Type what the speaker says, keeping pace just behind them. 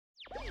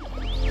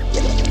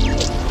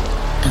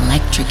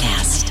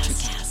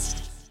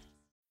NutraCast.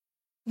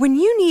 When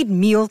you need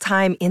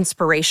mealtime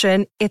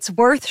inspiration, it's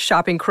worth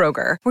shopping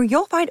Kroger, where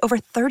you'll find over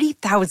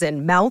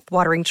 30,000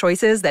 mouth-watering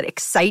choices that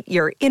excite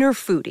your inner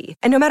foodie.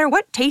 And no matter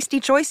what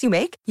tasty choice you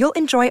make, you'll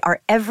enjoy our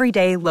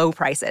everyday low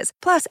prices,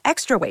 plus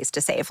extra ways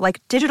to save,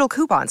 like digital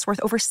coupons worth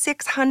over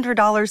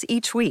 $600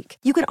 each week.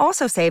 You can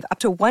also save up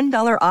to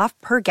 $1 off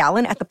per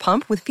gallon at the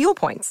pump with fuel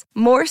points.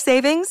 More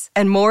savings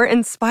and more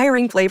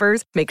inspiring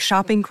flavors make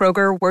shopping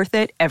Kroger worth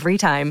it every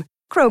time.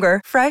 Kroger,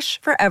 fresh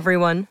for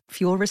everyone.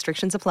 Fuel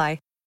restrictions apply.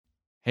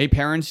 Hey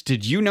parents,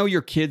 did you know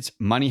your kids'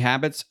 money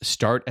habits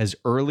start as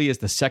early as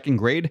the second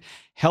grade?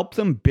 Help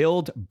them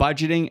build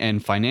budgeting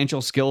and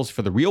financial skills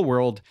for the real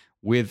world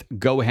with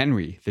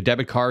GoHenry, the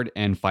debit card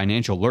and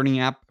financial learning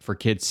app for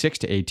kids 6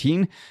 to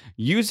 18.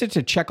 Use it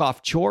to check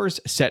off chores,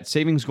 set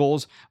savings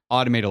goals,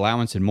 automate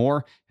allowance, and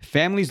more.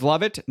 Families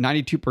love it.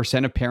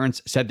 92% of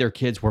parents said their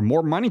kids were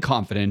more money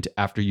confident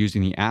after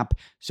using the app.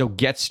 So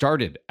get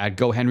started at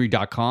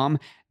GoHenry.com.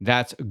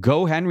 That's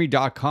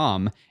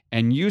GoHenry.com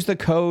and use the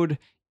code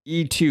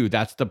E2.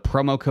 That's the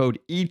promo code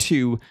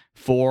E2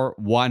 for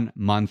 1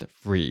 month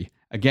free.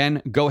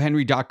 Again,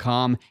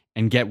 GoHenry.com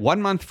and get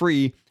 1 month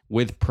free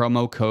with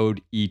promo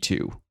code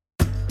E2.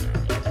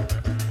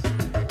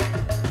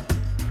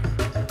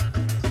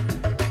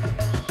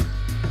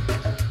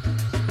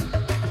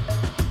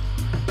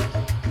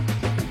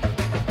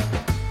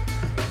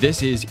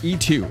 This is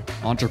E2,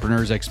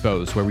 Entrepreneurs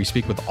Exposed, where we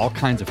speak with all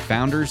kinds of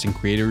founders and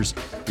creators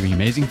doing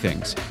amazing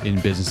things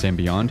in business and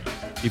beyond.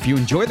 If you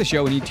enjoy the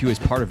show and E2 is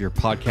part of your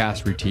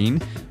podcast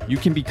routine, you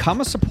can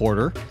become a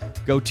supporter.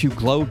 Go to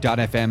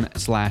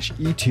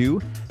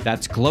glow.fm/E2.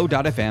 That's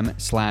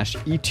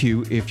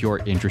glow.fm/E2 if you're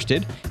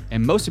interested.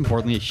 And most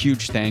importantly, a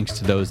huge thanks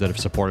to those that have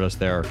supported us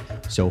there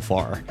so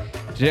far.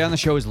 Today on the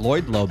show is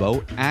Lloyd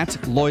Lobo,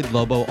 at Lloyd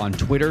Lobo on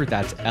Twitter.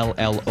 That's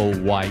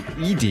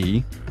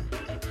LLOYED.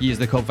 He is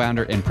the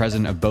co-founder and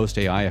president of Boast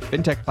AI, a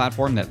fintech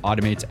platform that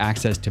automates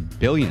access to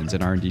billions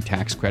in R&D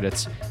tax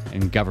credits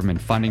and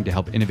government funding to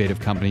help innovative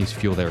companies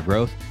fuel their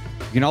growth.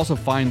 You can also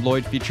find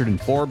Lloyd featured in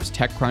Forbes,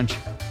 TechCrunch,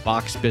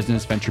 Fox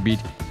Business, VentureBeat,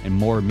 and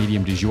more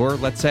medium du jour,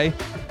 let's say.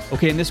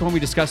 Okay, in this one, we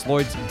discussed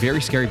Lloyd's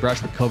very scary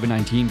brush with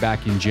COVID-19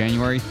 back in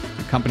January,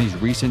 the company's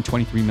recent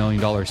 $23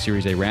 million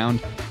Series A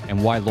round,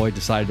 and why Lloyd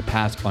decided to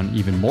pass on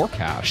even more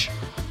cash,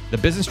 the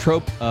business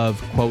trope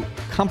of, quote,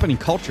 company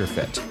culture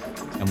fit,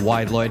 and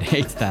why Lloyd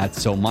hates that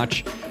so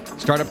much,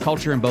 startup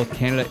culture in both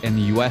Canada and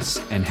the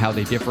US and how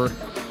they differ,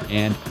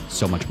 and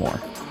so much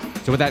more.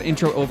 So with that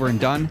intro over and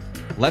done,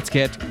 let's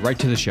get right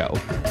to the show.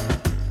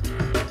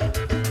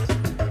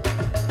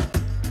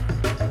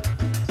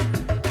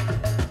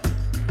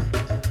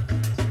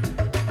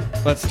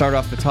 Let's start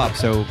off the top.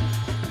 So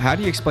how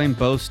do you explain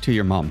Boast to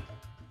your mom?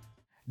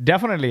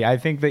 Definitely. I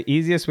think the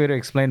easiest way to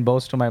explain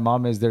Boast to my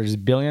mom is there's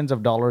billions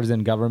of dollars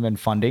in government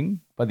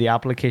funding, but the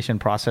application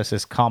process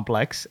is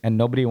complex and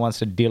nobody wants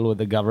to deal with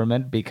the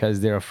government because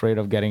they're afraid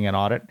of getting an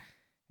audit.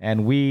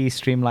 And we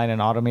streamline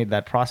and automate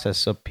that process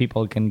so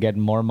people can get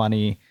more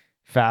money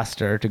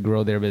faster to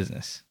grow their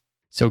business.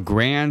 So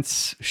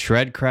grants,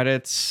 shred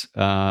credits,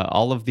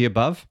 all of the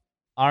above?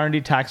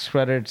 R&D tax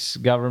credits,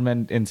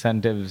 government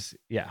incentives,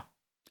 yeah.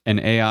 And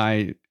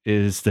AI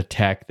is the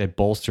tech that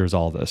bolsters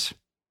all this.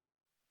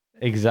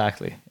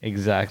 Exactly.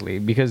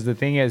 Because the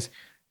thing is,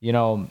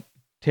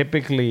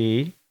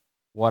 typically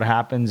what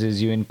happens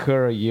is you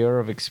incur a year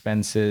of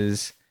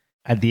expenses.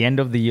 At the end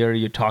of the year,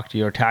 you talk to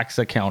your tax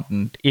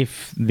accountant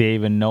if they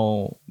even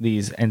know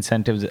these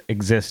incentives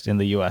exist in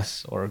the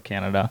US or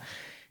Canada.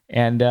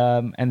 And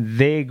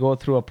they go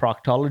through a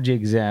proctology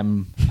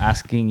exam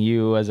asking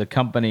you as a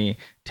company,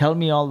 tell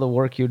me all the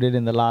work you did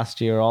in the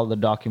last year, all the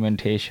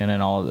documentation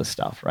and all of this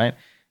stuff, right?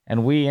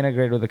 And we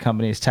integrate with the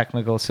company's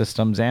technical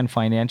systems and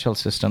financial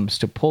systems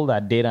to pull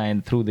that data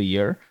in through the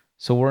year.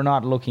 So we're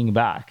not looking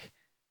back.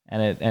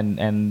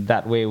 And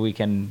that way we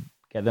can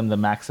get them the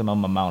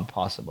maximum amount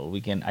possible.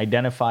 We can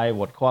identify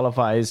what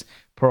qualifies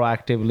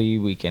proactively,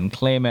 we can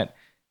claim it,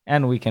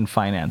 and we can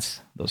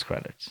finance those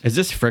credits. Is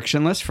this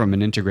frictionless from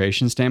an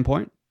integration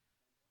standpoint?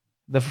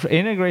 The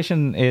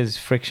integration is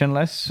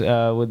frictionless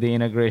with the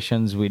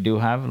integrations we do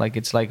have.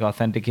 It's like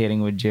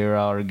authenticating with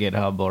Jira or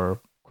GitHub or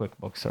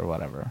QuickBooks or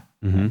whatever.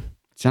 Mm-hmm.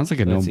 Sounds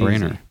like a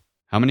no-brainer. Easy.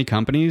 How many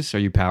companies are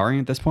you powering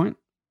at this point?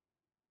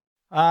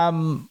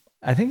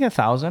 I think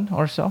 1,000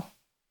 or so.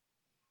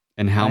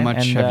 And how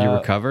much have you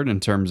recovered in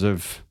terms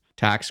of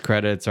tax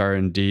credits,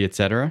 R&D, et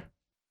cetera?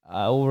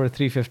 Over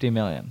 $350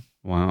 million.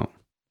 Wow.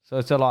 So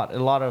it's a lot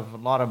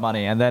of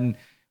money. And then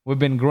we've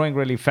been growing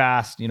really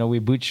fast. We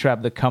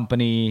bootstrapped the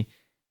company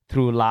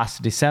through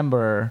last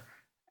December,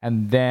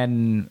 and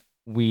then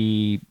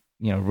we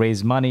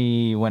raised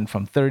money, went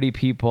from 30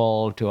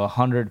 people to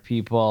 100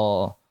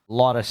 people. A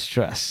lot of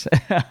stress,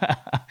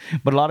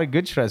 but a lot of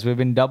good stress. We've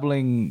been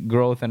doubling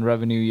growth and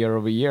revenue year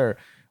over year.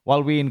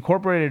 While we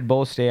incorporated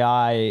Boast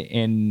AI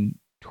in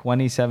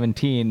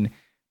 2017,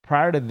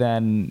 prior to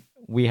then,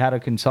 we had a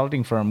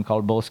consulting firm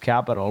called Boast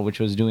Capital, which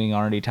was doing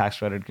R&D tax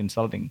credit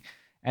consulting.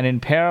 And in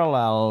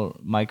parallel,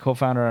 my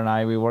co-founder and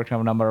I, we worked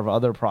on a number of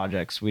other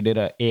projects. We did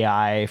an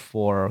AI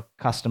for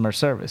customer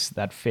service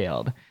that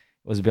failed. It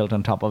was built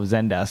on top of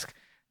Zendesk.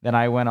 Then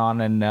I went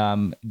on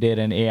and did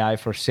an AI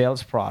for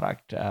sales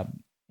product,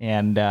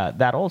 and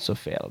that also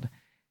failed.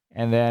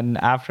 And then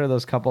after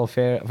those couple of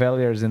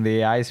failures in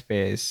the AI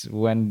space,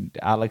 when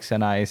Alex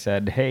and I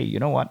said, hey, you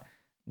know what?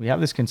 We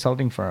have this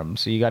consulting firm,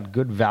 so you got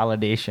good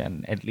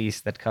validation, at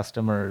least that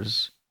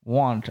customers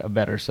want a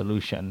better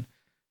solution.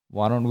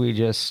 Why don't we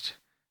just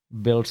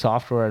build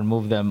software and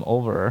move them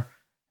over?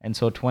 And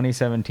so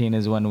 2017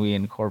 is when we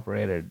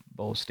incorporated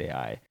Boast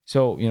AI.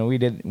 So, we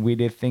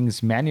did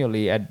things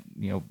manually at,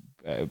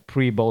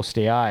 pre-Boast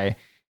AI.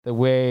 The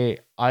way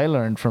I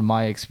learned from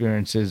my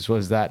experiences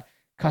was that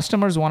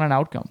customers want an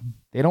outcome.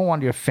 They don't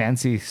want your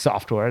fancy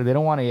software. They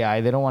don't want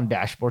AI. They don't want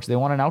dashboards. They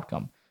want an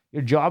outcome.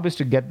 Your job is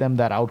to get them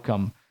that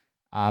outcome.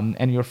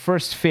 And your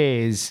first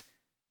phase,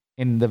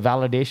 in the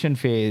validation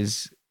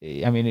phase,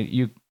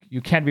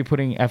 you can't be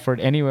putting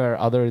effort anywhere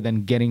other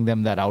than getting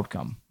them that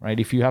outcome, right?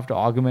 If you have to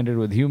augment it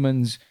with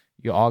humans,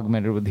 you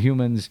augment it with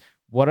humans.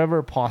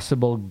 Whatever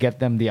possible, get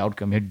them the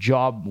outcome. Your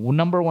job,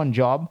 number one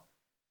job,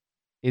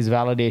 is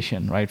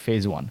validation, right?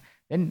 Phase one.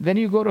 Then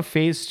you go to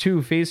phase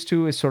two. Phase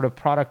two is sort of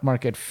product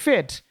market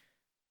fit.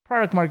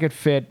 Product market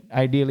fit,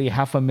 ideally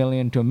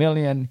 $500,000 to $1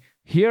 million.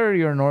 Here,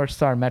 your North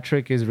Star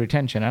metric is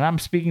retention. And I'm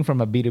speaking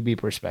from a B2B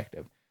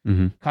perspective.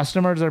 Mm-hmm.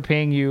 Customers are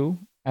paying you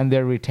and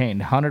they're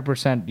retained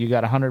 100%. You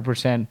got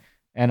 100%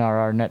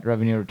 NRR, net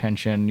revenue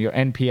retention. Your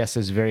NPS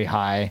is very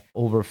high,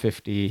 over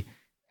 50.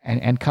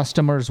 And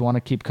customers want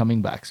to keep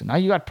coming back. So now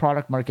you got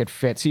product market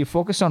fit. So you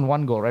focus on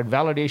one goal, right?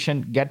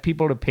 Validation, get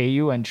people to pay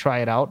you and try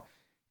it out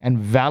and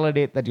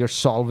validate that you're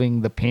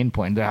solving the pain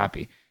point. They're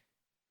happy.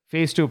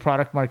 Phase two,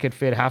 product market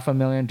fit,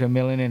 $500,000 to $1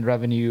 million in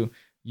revenue.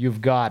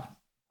 You've got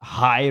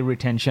high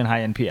retention,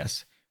 high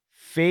NPS.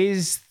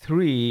 Phase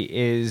three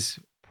is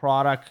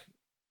product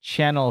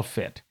channel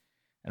fit.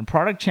 And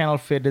product channel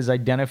fit is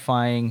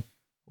identifying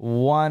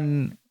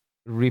one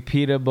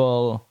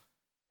repeatable,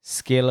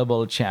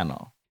 scalable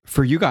channel.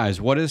 For you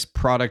guys, what does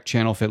product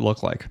channel fit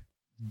look like?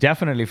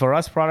 Definitely. For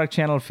us, product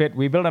channel fit,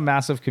 we build a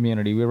massive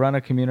community. We run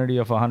a community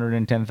of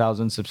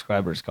 110,000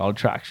 subscribers called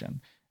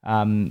Traction.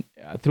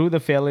 Through the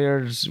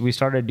failures, we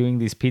started doing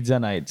these pizza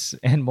nights,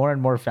 and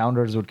more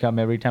founders would come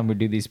every time we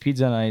do these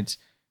pizza nights.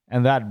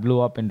 And that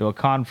blew up into a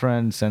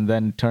conference and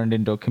then turned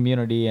into a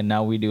community. And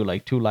now we do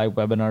like 2 live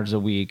webinars a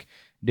week,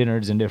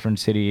 dinners in different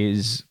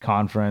cities,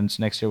 conference.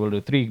 Next year, we'll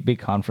do 3 big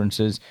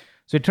conferences.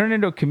 So it turned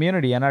into a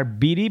community. And our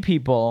BD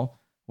people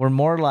were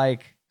more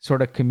like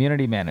sort of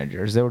community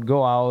managers. They would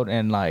go out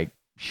and like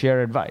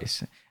share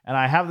advice. And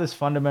I have this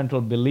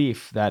fundamental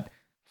belief that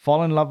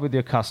fall in love with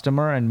your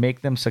customer and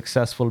make them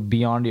successful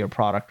beyond your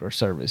product or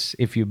service.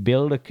 If you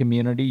build a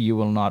community, you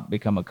will not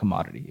become a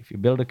commodity. If you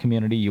build a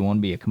community, you won't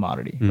be a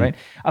commodity, right?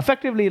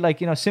 Effectively, like,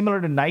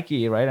 similar to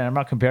Nike, right? And I'm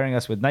not comparing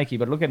us with Nike,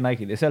 but look at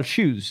Nike. They sell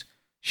shoes.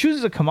 Shoes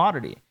is a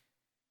commodity.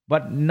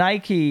 But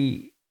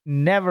Nike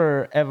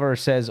never, ever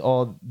says,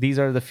 oh, these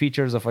are the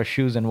features of our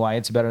shoes and why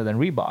it's better than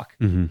Reebok.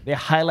 Mm-hmm.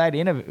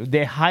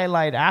 They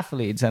highlight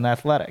athletes and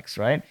athletics,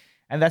 right?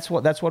 And that's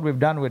what we've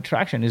done with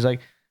Traction is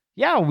like,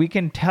 yeah, we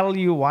can tell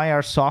you why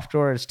our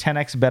software is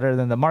 10x better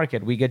than the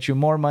market. We get you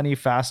more money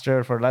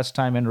faster for less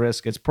time and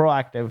risk. It's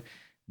proactive,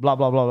 blah,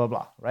 blah, blah, blah,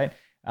 blah,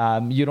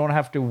 right? You don't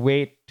have to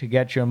wait to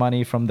get your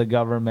money from the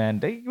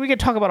government. We can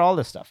talk about all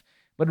this stuff.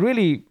 But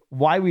really,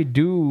 why we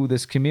do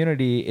this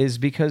community is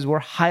because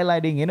we're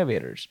highlighting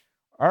innovators.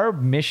 Our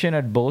mission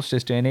at Boast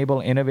is to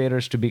enable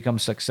innovators to become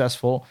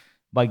successful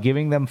by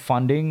giving them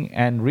funding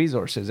and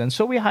resources. And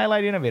so we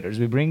highlight innovators.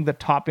 We bring the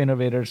top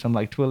innovators from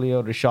like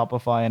Twilio to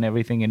Shopify and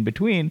everything in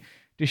between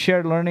to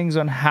share learnings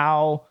on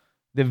how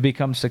they've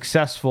become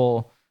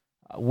successful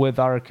with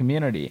our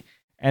community.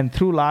 And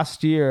through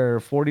last year,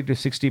 40 to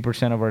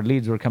 60% of our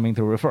leads were coming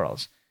through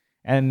referrals.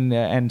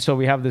 And so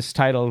we have this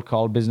title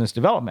called business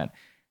development.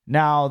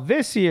 Now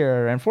this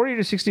year, and 40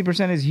 to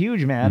 60% is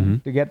huge,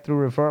 man, to get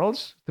through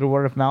referrals, through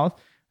word of mouth.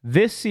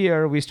 This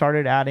year, we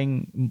started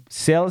adding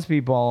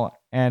salespeople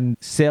and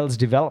sales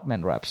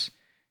development reps.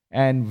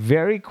 And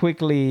very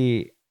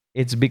quickly,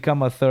 it's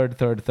become a third,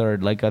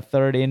 like a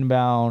third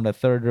inbound, a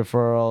third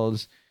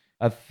referrals,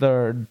 a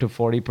third to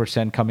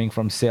 40% coming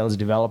from sales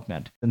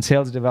development. And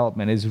sales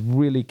development is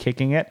really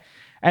kicking it.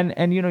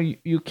 And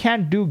you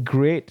can't do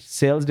great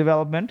sales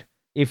development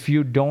if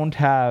you don't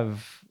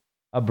have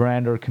a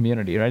brand or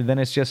community, right? Then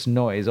it's just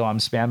noise. Oh, I'm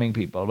spamming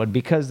people. But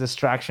because this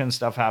Traction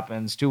stuff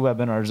happens, 2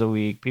 webinars a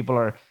week, people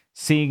are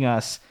seeing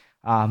us,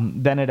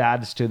 then it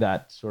adds to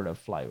that sort of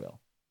flywheel.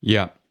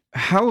 Yeah.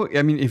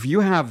 If you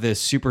have this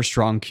super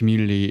strong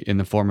community in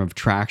the form of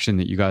Traction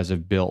that you guys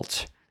have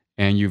built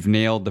and you've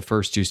nailed the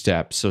first 2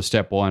 steps, so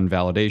step 1,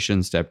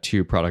 validation, step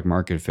 2, product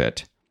market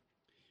fit,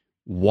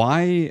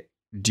 why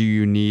do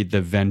you need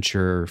the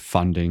venture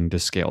funding to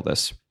scale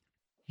this?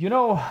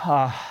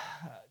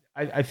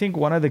 I think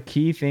one of the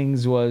key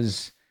things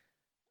was,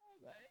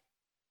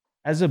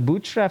 as a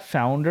bootstrap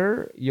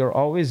founder, you're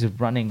always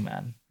running,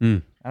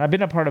 man. And I've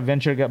been a part of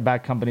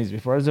venture-backed companies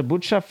before. As a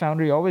bootstrap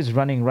founder, you're always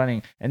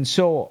running. And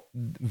so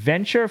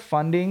venture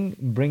funding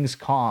brings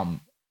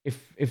calm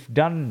if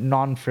done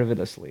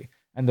non-frivolously.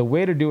 And the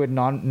way to do it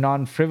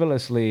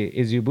non-frivolously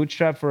is you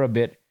bootstrap for a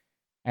bit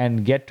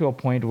and get to a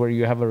point where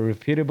you have a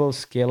repeatable,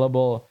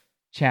 scalable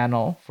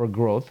channel for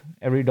growth.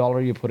 Every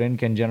dollar you put in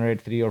can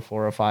generate 3 or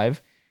 4 or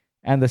 5.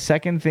 And the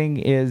second thing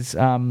is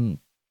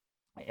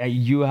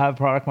you have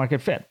product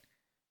market fit.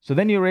 So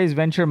then you raise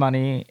venture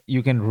money.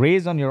 You can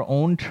raise on your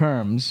own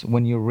terms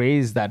when you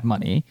raise that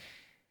money.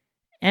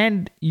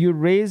 And you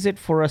raise it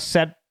for a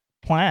set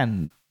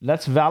plan.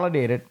 Let's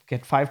validate it.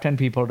 Get 5-10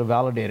 people to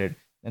validate it.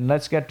 Then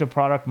let's get to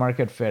product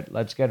market fit.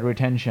 Let's get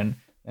retention.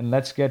 And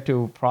let's get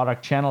to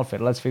product channel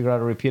fit. Let's figure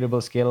out a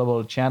repeatable,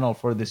 scalable channel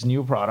for this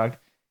new product.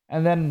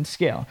 And then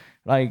scale.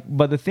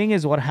 But the thing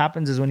is, what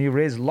happens is when you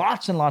raise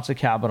lots and lots of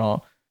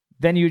capital,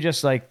 then you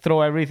just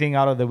throw everything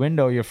out of the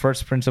window, your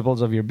first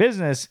principles of your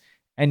business,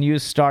 and you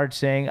start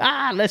saying,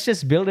 let's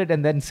just build it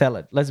and then sell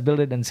it. Let's build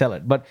it and sell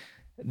it. But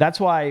that's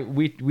why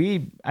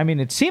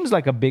it seems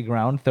like a big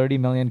round, 30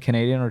 million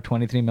Canadian or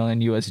 23 million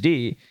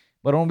USD,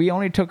 but we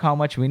only took how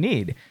much we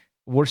need.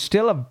 We're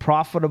still a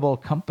profitable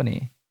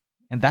company.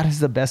 And that is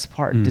the best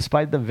part.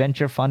 Despite the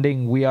venture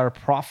funding, we are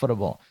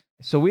profitable.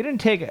 So we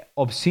didn't take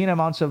obscene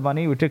amounts of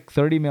money. We took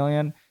 30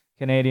 million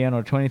Canadian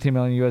or 23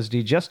 million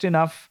USD, just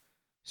enough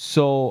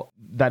so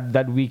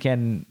that we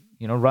can,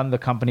 run the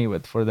company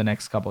with for the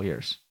next couple of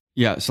years.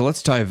 Yeah, so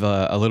let's dive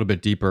a little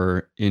bit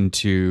deeper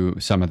into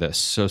some of this.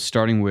 So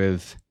starting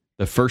with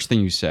the first thing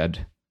you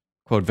said,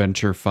 quote,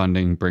 venture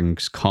funding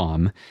brings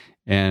calm.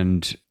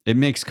 And it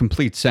makes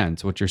complete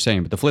sense what you're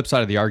saying. But the flip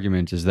side of the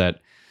argument is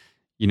that,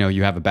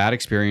 you have a bad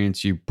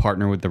experience, you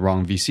partner with the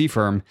wrong VC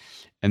firm,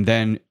 and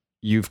then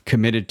you've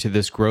committed to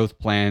this growth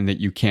plan that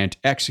you can't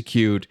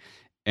execute,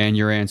 and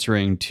you're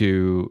answering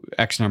to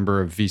X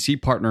number of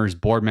VC partners,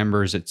 board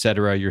members, et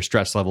cetera, your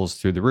stress levels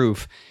through the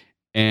roof,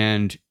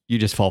 and you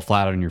just fall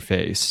flat on your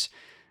face.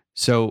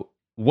 So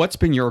what's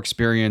been your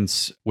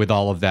experience with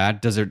all of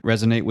that? Does it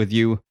resonate with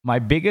you? My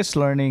biggest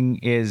learning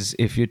is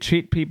if you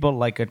treat people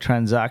like a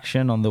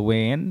transaction on the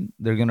way in,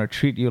 they're going to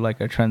treat you like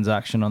a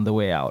transaction on the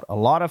way out. A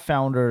lot of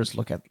founders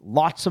look at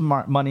lots of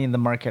money in the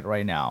market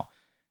right now,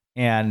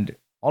 and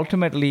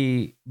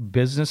ultimately,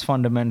 business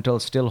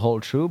fundamentals still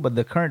hold true, but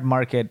the current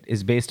market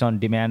is based on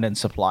demand and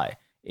supply.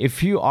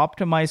 If you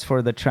optimize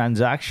for the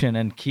transaction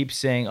and keep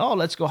saying,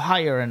 let's go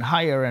higher and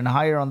higher and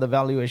higher on the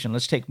valuation,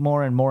 let's take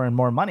more and more and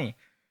more money,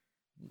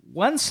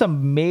 once a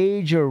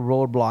major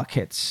roadblock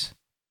hits,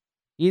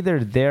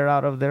 either they're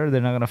out of there,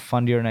 they're not going to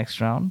fund your next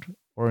round,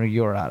 or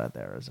you're out of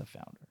there as a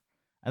founder.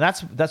 And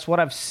that's what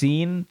I've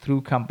seen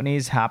through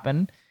companies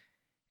happen.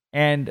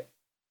 And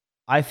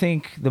I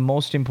think the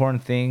most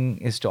important thing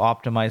is to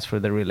optimize for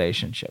the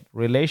relationship.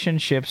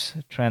 Relationships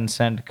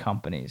transcend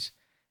companies.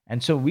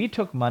 And so we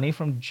took money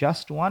from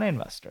just one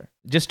investor.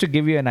 Just to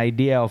give you an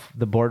idea of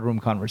the boardroom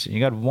conversation,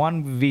 you got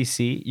one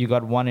VC, you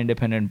got one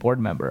independent board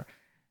member.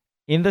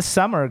 In the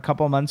summer, a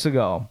couple months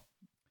ago,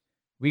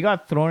 we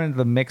got thrown into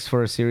the mix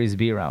for a Series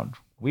B round.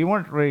 We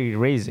weren't really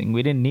raising.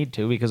 We didn't need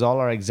to because all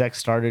our execs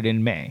started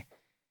in May.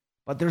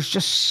 But there's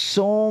just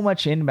so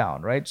much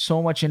inbound, right?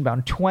 So much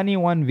inbound.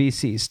 21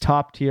 VCs,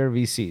 top tier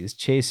VCs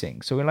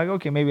chasing. So we're like,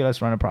 okay, maybe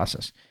let's run a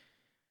process.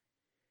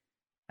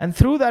 And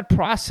through that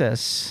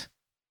process,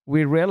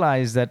 we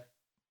realized that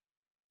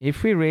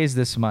if we raise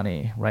this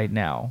money right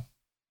now,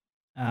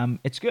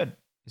 it's good.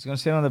 It's going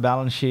to sit on the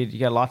balance sheet. You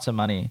get lots of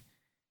money.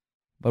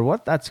 But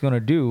what that's going to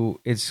do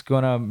is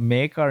going to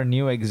make our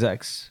new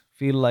execs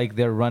feel like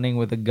they're running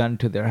with a gun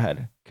to their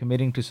head,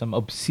 committing to some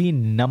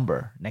obscene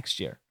number next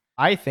year.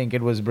 I think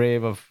it was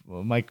brave of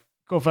my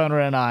co-founder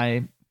and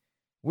I.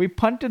 We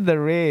punted the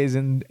raise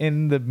in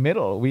the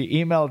middle. We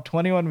emailed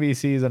 21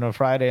 VCs on a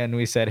Friday and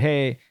we said,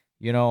 hey,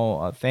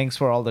 thanks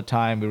for all the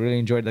time. We really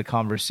enjoyed the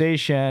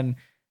conversation.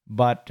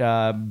 But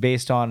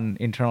based on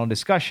internal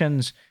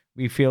discussions,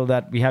 we feel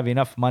that we have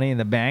enough money in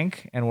the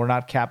bank and we're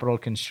not capital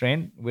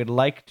constrained. We'd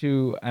like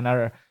to, and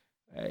a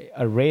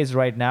raise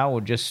right now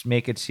would just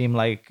make it seem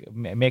like,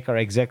 make our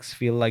execs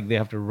feel like they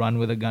have to run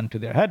with a gun to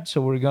their head.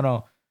 So we're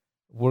gonna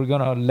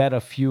let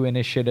a few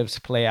initiatives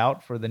play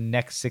out for the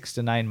next 6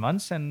 to 9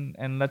 months, and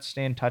let's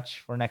stay in touch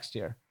for next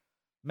year.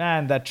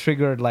 Man, that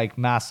triggered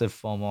massive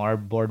FOMO. Our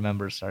board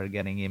members started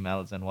getting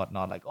emails and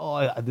whatnot,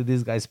 did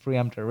these guys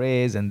preempt a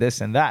raise and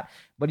this and that.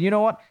 But you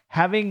know what?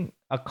 Having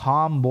a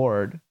calm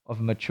board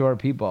of mature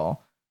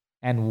people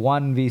and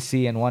one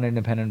VC and one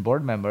independent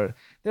board member,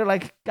 they're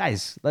like,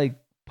 guys,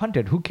 punt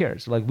it. Who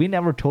cares? We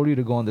never told you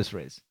to go on this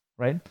raise,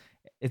 right?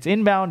 It's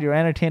inbound. You're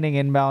entertaining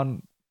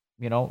inbound.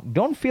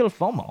 Don't feel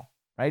FOMO,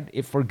 right?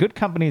 If for good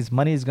companies,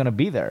 money is going to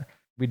be there.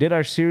 We did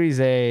our Series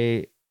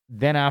A.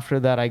 Then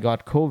after that, I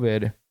got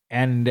COVID.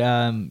 And,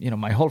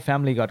 my whole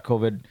family got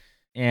COVID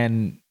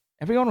and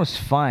everyone was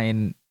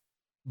fine.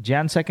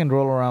 Jan 2nd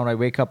roll around, I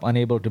wake up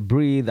unable to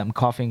breathe. I'm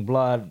coughing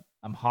blood.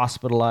 I'm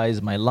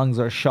hospitalized. My lungs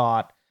are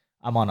shot.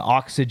 I'm on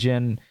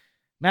oxygen.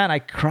 Man, I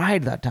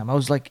cried that time. I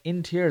was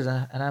in tears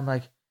and I'm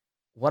like,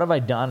 what have I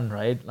done,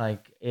 right?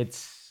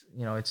 It's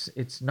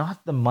it's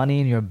not the money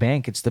in your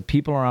bank, it's the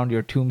people around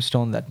your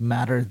tombstone that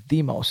matter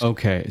the most.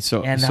 Okay,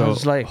 so I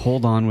was like,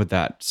 hold on with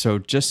that. So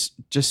just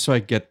so I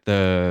get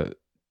the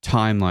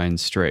timeline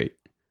straight,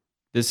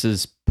 this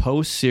is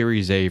post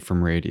Series A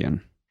from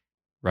Radian,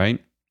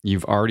 right?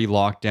 You've already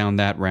locked down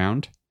that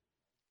round?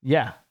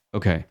 Yeah.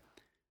 Okay.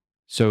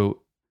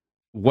 So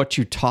what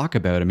you talk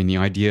about, I mean, the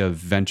idea of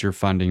venture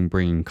funding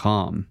bringing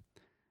calm,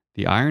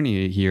 the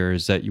irony here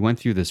is that you went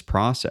through this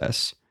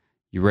process,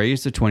 you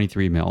raised the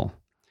 23 mil,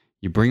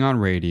 you bring on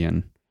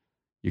Radian,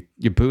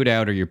 you boot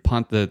out or you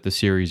punt the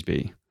Series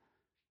B,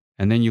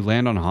 and then you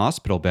land on a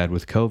hospital bed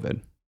with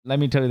COVID. Let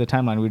me tell you the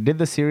timeline. We did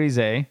the Series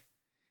A,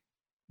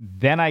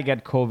 then I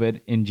get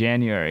COVID in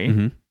January.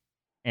 Mm-hmm.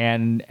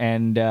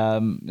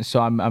 So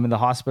I'm in the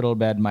hospital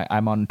bed.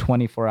 I'm on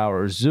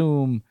 24-hour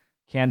Zoom,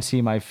 can't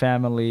see my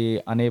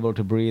family, unable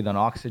to breathe on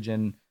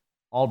oxygen,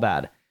 all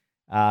bad.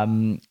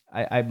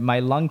 My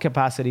lung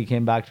capacity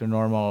came back to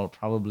normal,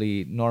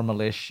 probably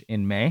normal-ish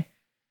in May.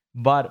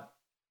 But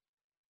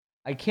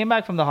I came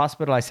back from the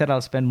hospital. I said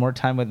I'll spend more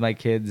time with my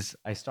kids.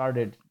 I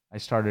started.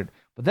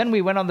 But then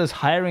we went on this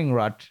hiring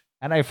rut,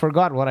 and I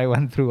forgot what I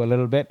went through a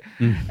little bit.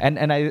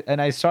 And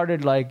I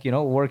started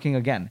working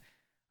again.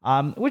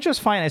 Which was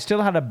fine. I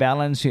still had a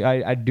balance.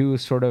 I do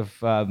sort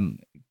of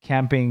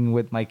camping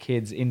with my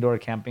kids, indoor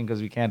camping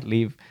because we can't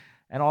leave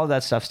and all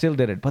that stuff. Still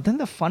did it. But then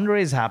the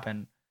fundraise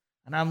happened.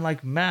 And I'm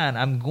like, man,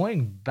 I'm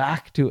going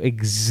back to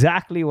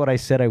exactly what I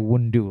said I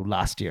wouldn't do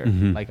last year,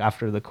 like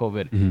after the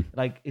COVID.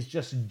 Like it's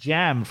just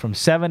jammed from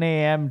 7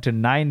 a.m. to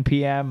 9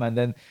 p.m.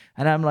 And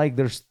I'm like,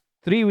 there's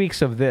 3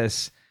 weeks of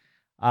this.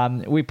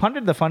 We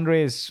punted the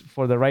fundraise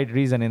for the right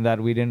reason in that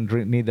we didn't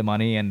need the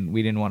money and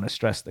we didn't want to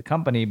stress the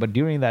company. But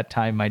during that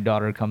time, my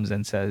daughter comes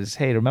and says,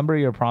 hey, remember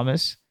your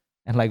promise?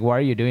 And like, why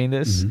are you doing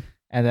this?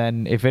 And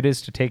then if it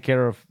is to take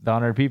care of the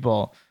 100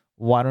 people,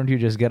 why don't you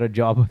just get a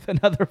job with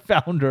another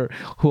founder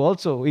who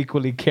also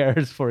equally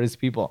cares for his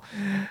people?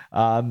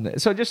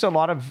 So just a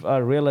lot of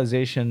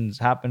realizations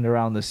happened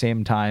around the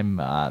same time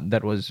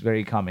that was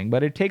very calming.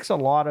 But it takes a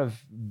lot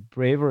of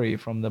bravery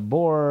from the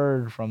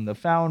board, from the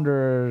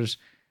founders,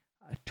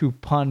 to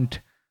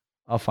punt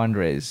a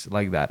fundraise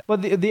like that.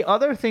 But the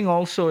other thing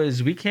also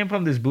is we came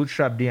from this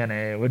bootstrap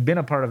DNA. We'd been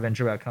a part of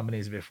venture-backed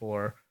companies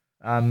before.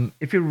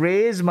 If you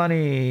raise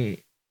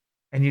money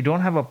and you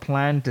don't have a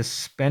plan to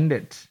spend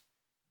it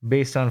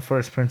based on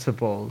first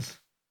principles,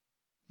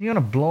 you're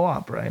going to blow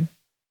up, right?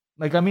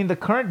 Like, I mean, the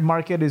current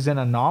market is an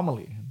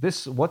anomaly.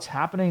 What's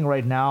happening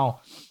right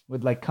now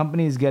with like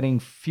companies getting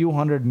few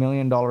 $100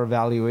 million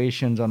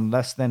valuations on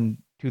less than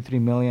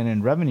 2-3 million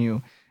in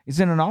revenue is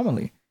an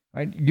anomaly.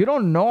 Right? You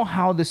don't know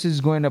how this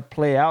is going to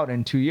play out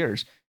in 2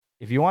 years.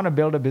 If you want to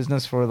build a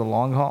business for the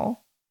long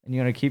haul and you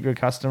want to keep your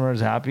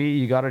customers happy,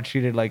 you got to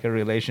treat it like a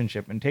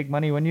relationship and take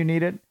money when you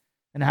need it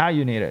and how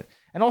you need it.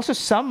 And also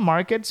some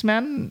markets,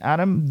 man,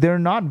 Adam, they're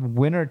not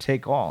winner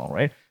take all,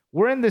 right?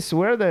 We're the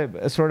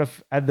sort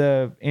of at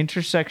the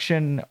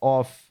intersection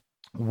of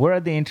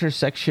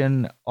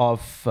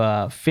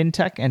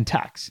fintech and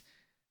tax.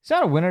 It's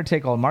not a winner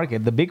take all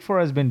market. The Big Four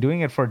has been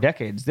doing it for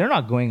decades. They're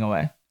not going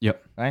away.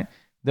 Yep. Right?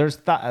 There's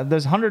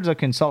hundreds of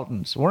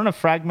consultants. We're in a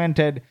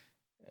fragmented,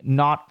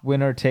 not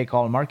winner take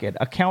all market.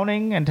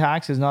 Accounting and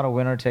tax is not a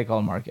winner take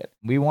all market.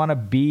 We want to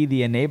be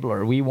the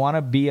enabler. We want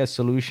to be a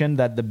solution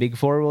that the Big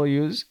Four will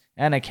use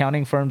and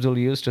accounting firms will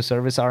use to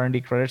service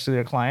R&D credits to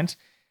their clients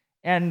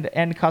and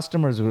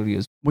customers will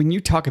use. When you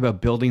talk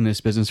about building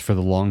this business for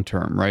the long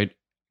term, right?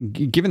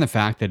 Given the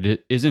fact that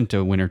it isn't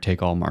a winner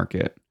take all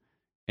market,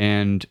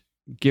 and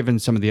given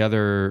some of the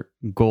other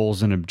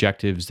goals and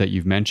objectives that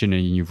you've mentioned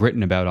and you've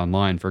written about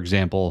online, for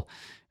example,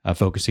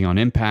 focusing on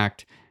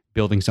impact,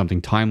 building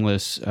something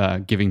timeless,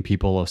 giving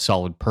people a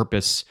solid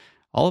purpose,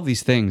 all of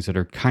these things that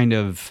are kind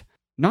of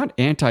not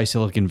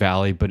anti-Silicon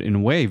Valley, but in a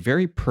way,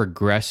 very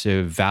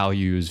progressive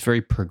values,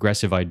 very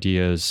progressive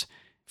ideas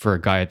for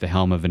a guy at the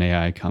helm of an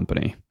AI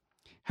company.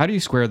 How do you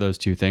square those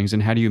two things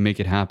and how do you make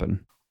it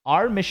happen?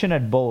 Our mission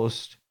at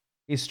Boast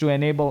is to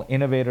enable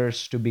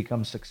innovators to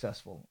become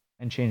successful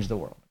and change the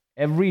world.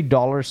 Every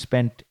dollar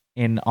spent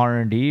in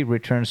R&D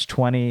returns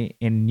 20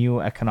 in new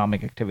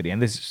economic activity.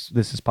 And this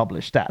is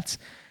published stats.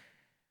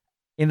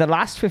 In the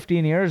last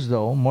 15 years,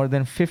 though, more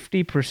than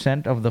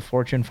 50% of the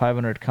Fortune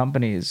 500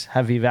 companies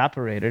have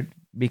evaporated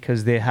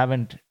because they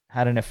haven't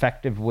had an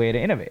effective way to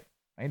innovate.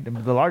 Right?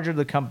 The larger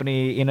the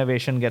company,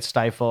 innovation gets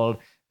stifled,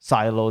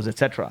 silos,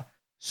 etc.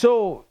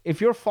 So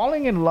if you're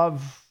falling in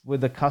love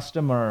with the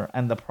customer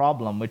and the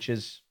problem, which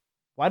is,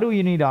 why do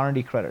you need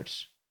R&D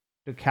credits?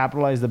 To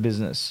capitalize the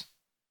business,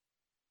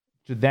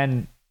 to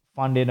then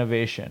fund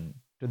innovation,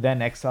 to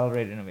then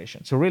accelerate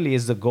innovation. So really,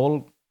 is the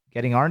goal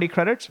getting R&D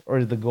credits or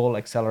is the goal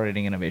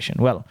accelerating innovation?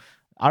 Well,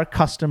 our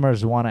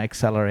customers want to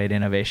accelerate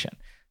innovation.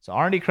 So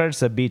R&D credits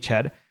is a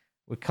beachhead.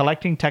 We're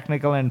collecting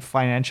technical and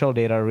financial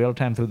data real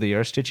time through the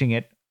year, stitching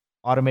it,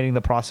 automating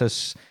the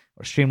process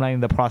or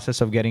streamlining the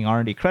process of getting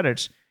R&D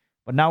credits.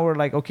 But now we're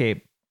like,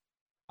 okay,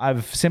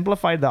 I've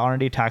simplified the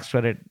R&D tax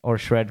credit or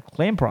SR&ED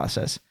claim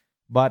process,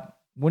 but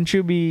wouldn't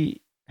you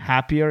be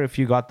happier if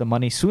you got the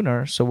money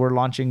sooner. So we're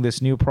launching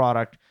this new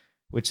product,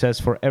 which says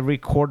for every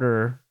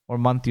quarter or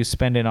month you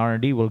spend in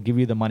R&D, we'll give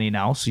you the money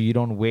now. So you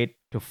don't wait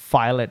to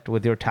file it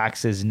with your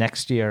taxes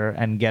next year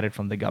and get it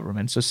from the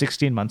government. So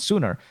 16 months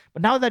sooner.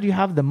 But now that you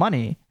have the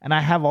money and I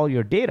have all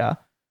your data,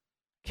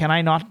 can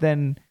I not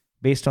then,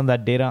 based on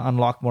that data,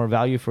 unlock more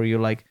value for you?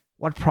 Like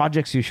what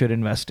projects you should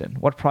invest in,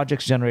 what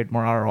projects generate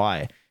more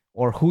ROI,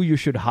 or who you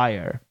should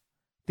hire,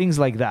 things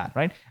like that,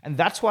 right? And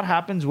that's what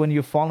happens when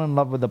you fall in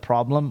love with the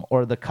problem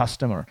or the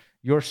customer.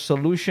 Your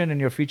solution and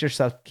your feature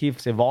set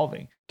keeps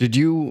evolving. Did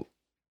you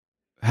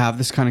have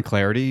this kind of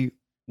clarity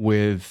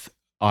with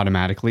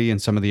Automatically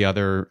and some of the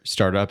other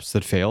startups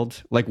that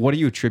failed? Like, what do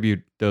you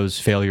attribute those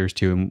failures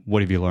to, and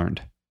what have you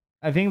learned?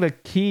 I think the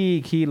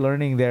key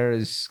learning there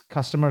is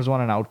customers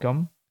want an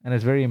outcome, and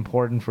it's very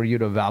important for you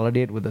to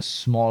validate with a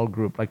small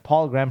group. Like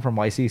Paul Graham from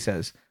YC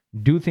says,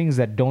 do things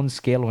that don't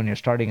scale when you're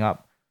starting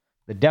up.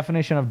 The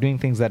definition of doing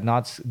things that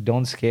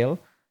don't scale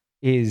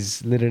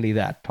is literally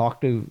that.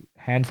 Talk to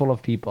a handful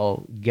of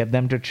people, get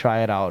them to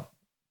try it out,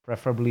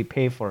 preferably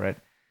pay for it,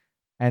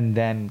 and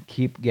then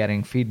keep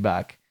getting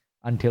feedback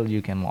until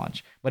you can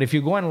launch. But if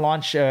you go and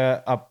launch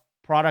a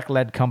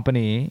product-led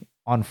company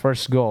on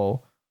first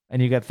go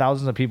and you get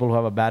thousands of people who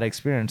have a bad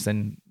experience,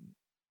 then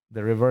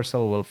the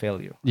reversal will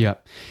fail you. Yeah.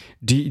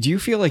 Do you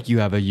feel like you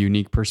have a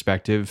unique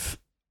perspective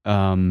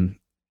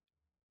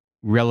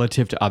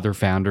relative to other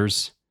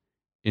founders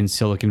in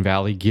Silicon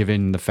Valley,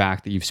 given the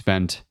fact that you've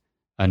spent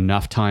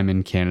enough time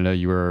in Canada?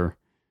 You were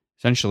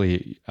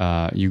essentially,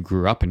 you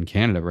grew up in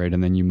Canada, right?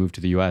 And then you moved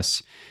to the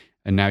US,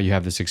 and now you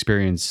have this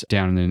experience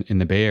down in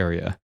the Bay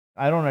Area.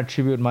 I don't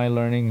attribute my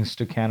learnings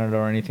to Canada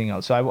or anything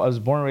else. So I was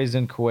born and raised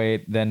in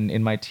Kuwait, then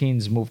in my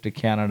teens moved to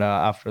Canada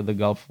after the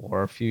Gulf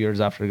War, a few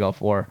years after the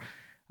Gulf War.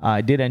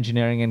 I did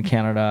engineering in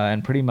Canada,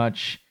 and pretty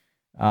much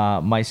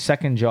my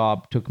second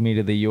job took me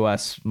to the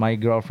US. My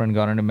girlfriend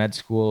got into med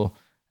school,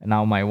 and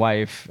now my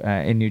wife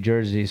in New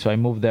Jersey. So I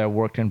moved there,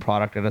 worked in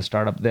product at a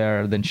startup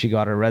there. Then she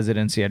got a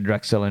residency at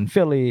Drexel in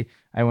Philly.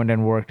 I went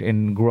and worked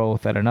in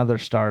growth at another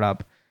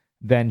startup.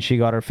 Then she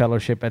got her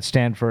fellowship at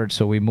Stanford.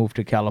 So we moved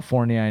to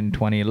California in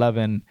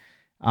 2011.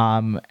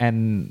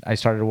 And I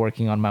started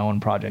working on my own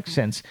project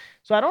since.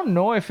 So I don't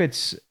know if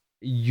it's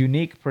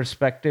unique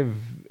perspective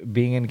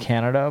being in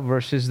Canada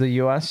versus the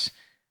US.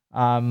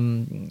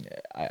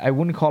 I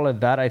wouldn't call it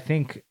that. I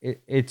think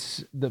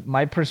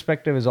my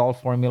perspective is all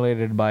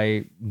formulated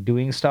by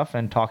doing stuff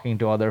and talking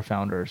to other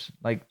founders,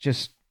 like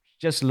just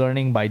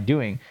learning by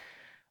doing.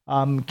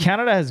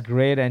 Canada has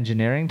great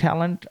engineering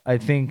talent. I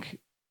think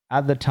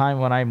at the time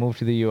when I moved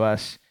to the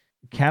US,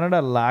 Canada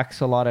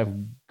lacks a lot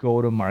of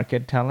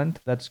go-to-market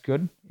talent. That's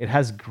good. It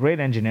has great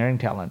engineering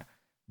talent,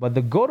 but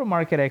the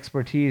go-to-market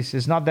expertise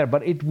is not there.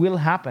 But it will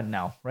happen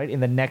now, right? In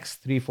the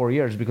next 3-4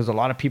 years, because a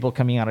lot of people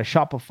coming out of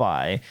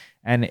Shopify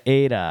and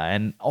Ada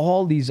and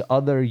all these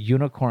other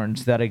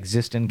unicorns that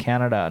exist in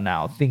Canada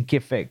now,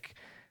 Thinkific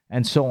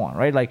and so on,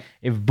 right? Like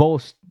if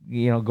Boast,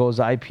 goes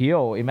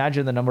IPO,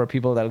 imagine the number of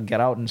people that'll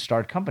get out and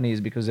start companies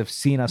because they've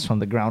seen us from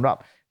the ground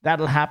up.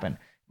 That'll happen.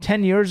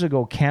 10 years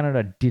ago,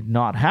 Canada did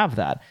not have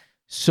that.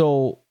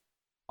 So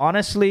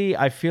honestly,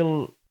 I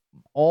feel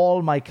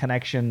all my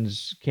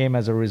connections came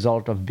as a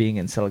result of being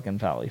in Silicon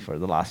Valley for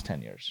the last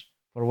 10 years,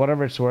 for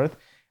whatever it's worth.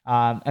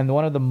 And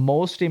one of the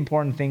most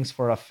important things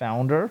for a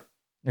founder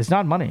is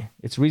not money,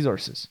 it's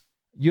resources.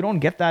 You don't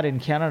get that in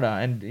Canada.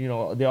 And,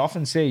 they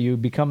often say you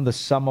become the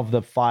sum of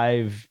the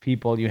 5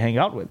 people you hang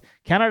out with.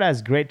 Canada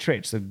has great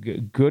traits,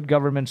 good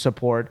government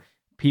support.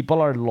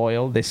 People are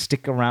loyal. They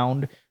stick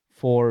around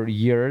for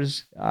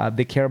years.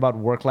 They care about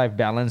work-life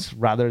balance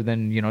rather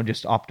than,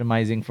 just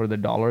optimizing for the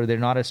dollar. They're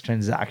not as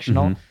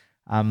transactional.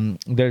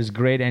 There's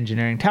great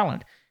engineering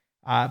talent.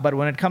 But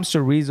when it comes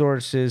to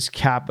resources,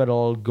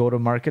 capital,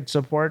 go-to-market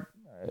support,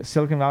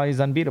 Silicon Valley is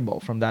unbeatable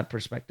from that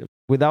perspective.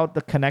 Without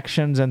the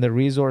connections and the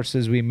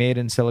resources we made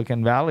in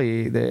Silicon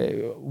Valley,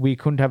 we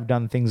couldn't have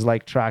done things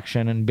like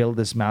Traction and build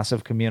this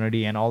massive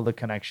community and all the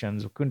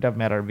connections. We couldn't have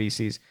met our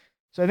VCs.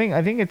 So I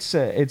think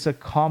it's a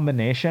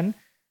combination.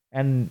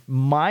 And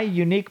my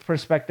unique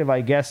perspective, I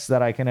guess,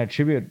 that I can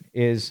attribute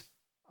is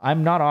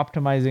I'm not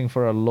optimizing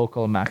for a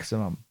local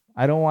maximum.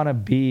 I don't want to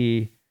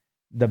be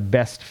the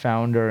best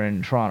founder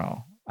in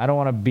Toronto. I don't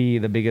want to be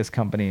the biggest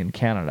company in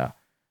Canada.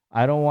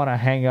 I don't want to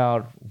hang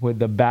out with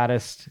the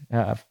baddest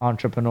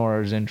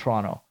entrepreneurs in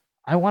Toronto.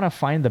 I want to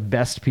find the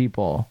best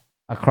people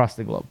across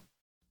the globe.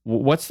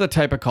 What's the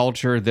type of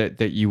culture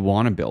that you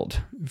want to build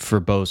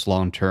for Boast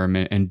long term?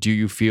 And do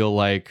you feel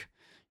like,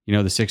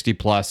 the 60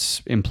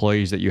 plus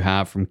employees that you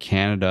have from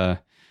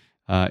Canada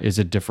is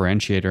a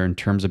differentiator in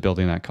terms of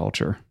building that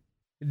culture?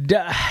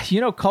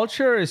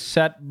 Culture is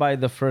set by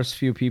the first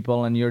few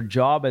people, and your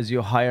job as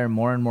you hire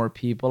more and more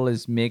people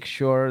is make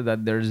sure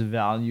that there's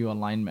value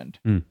alignment.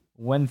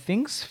 When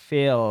things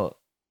fail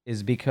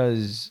is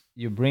because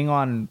you bring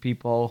on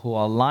people who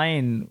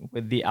align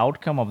with the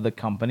outcome of the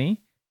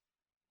company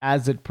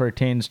as it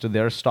pertains to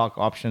their stock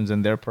options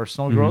and their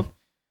personal growth,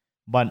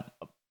 but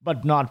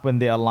not when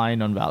they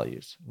align on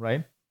values,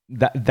 right?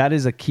 That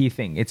is a key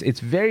thing. It's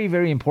very,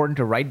 very important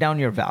to write down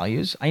your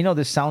values. I know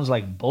this sounds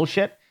like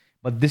bullshit,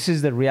 but this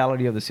is the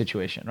reality of the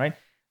situation, right?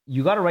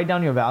 You got to write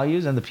down your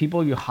values, and the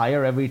people you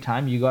hire every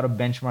time, you got to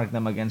benchmark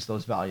them against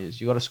those values.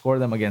 You got to score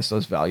them against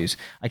those values.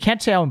 I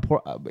can't say how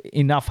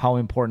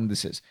important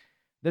this is.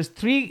 There's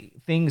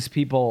 3 things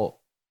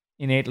people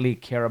innately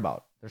care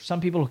about. There's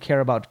some people who care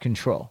about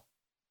control.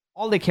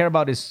 All they care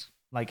about is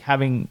like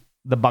having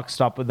the buck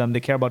stop with them. They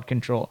care about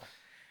control.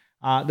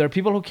 There are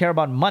people who care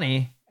about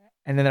money,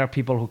 and then there are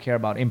people who care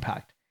about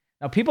impact.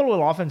 Now, people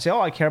will often say,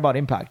 oh, I care about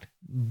impact.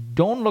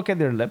 Don't look at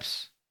their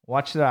lips.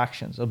 Watch their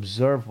actions.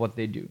 Observe what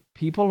they do.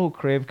 People who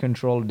crave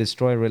control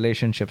destroy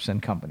relationships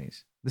and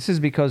companies. This is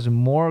because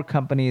more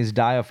companies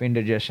die of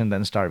indigestion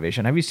than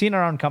starvation. Have you seen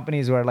around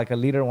companies where like a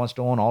leader wants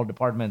to own all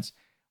departments,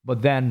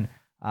 but then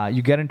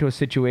you get into a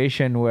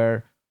situation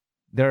where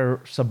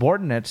their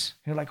subordinates,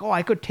 you're like, oh,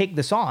 I could take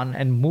this on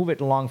and move it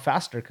along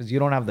faster because you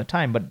don't have the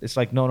time. But it's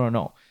like,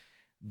 no.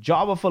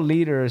 Job of a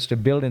leader is to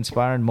build,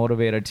 inspire, and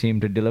motivate a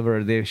team to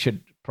deliver. They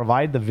should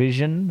provide the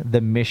vision, the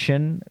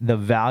mission, the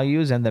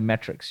values, and the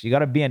metrics. You got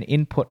to be an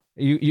input,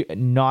 you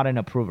not an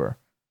approver,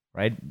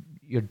 right?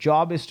 Your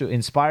job is to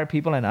inspire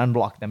people and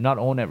unblock them, not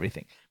own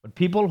everything. But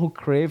people who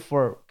crave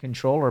for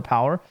control or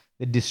power,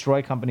 they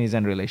destroy companies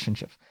and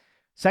relationships.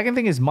 Second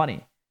thing is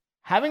money.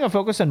 Having a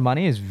focus on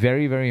money is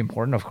very, very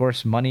important. Of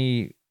course,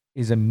 money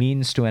is a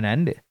means to an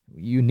end.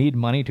 You need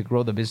money to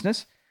grow the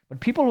business. But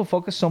people who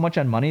focus so much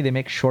on money, they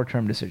make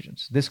short-term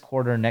decisions. This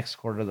quarter, next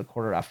quarter, the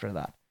quarter after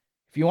that.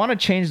 If you want to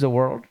change the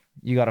world,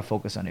 you got to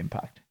focus on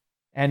impact.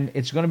 And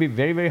it's going to be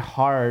very, very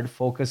hard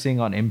focusing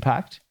on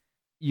impact.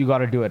 You got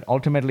to do it.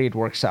 Ultimately, it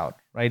works out,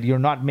 right? You're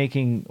not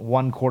making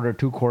 1 quarter,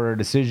 2 quarter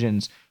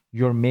decisions.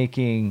 You're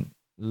making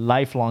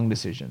lifelong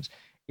decisions.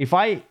 If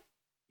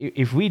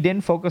we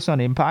didn't focus on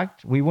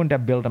impact, we wouldn't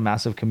have built a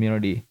massive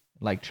community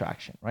like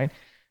Traction, right?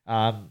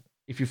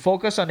 If you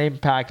focus on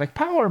impact, like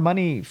power,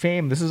 money,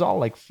 fame, this is all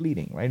like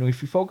fleeting, right?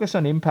 If you focus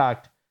on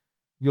impact,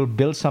 you'll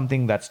build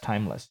something that's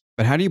timeless.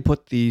 But how do you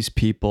put these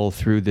people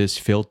through this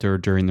filter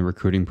during the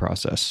recruiting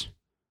process?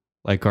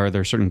 Like, are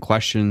there certain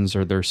questions,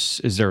 or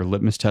is there a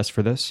litmus test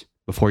for this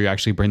before you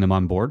actually bring them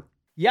on board?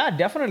 Yeah,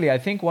 definitely. I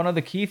think one of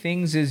the key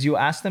things is you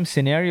ask them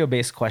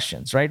scenario-based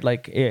questions, right?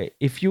 Like,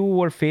 if you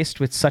were faced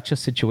with such a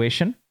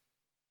situation,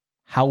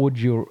 how would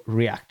you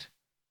react?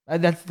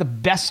 That's the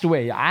best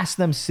way. Ask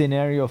them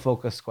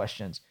scenario-focused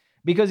questions.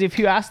 Because if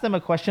you ask them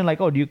a question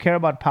like, oh, do you care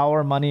about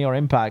power, money, or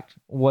impact?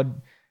 What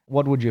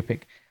would you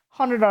pick?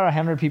 100 out of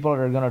 100 people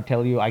are going to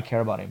tell you, I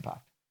care about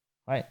impact,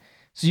 right?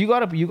 So you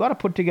gotta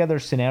put together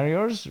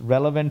scenarios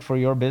relevant for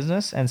your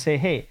business and say,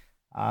 hey,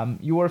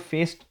 you were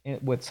faced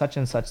with such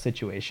and such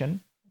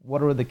situation.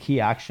 What are the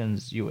key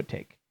actions you would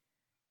take,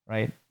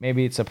 right?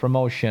 Maybe it's a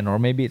promotion, or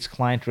maybe it's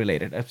client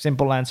related. A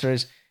simple answer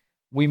is,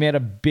 we made a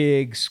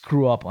big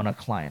screw up on a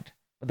client,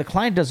 but the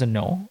client doesn't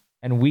know,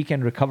 and we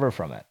can recover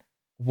from it.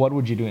 What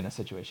would you do in a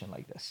situation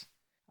like this?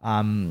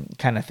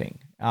 Kind of thing.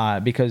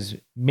 Because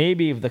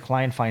maybe if the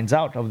client finds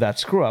out of that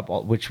screw up,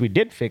 which we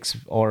did fix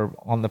or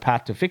on the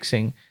path to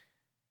fixing,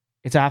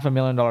 it's a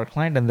 $500,000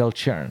 client and they'll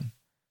churn.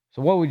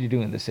 So what would you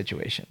do in this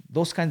situation?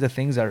 Those kinds of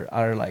things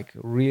are like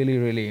really,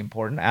 really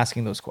important,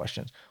 asking those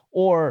questions.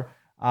 Or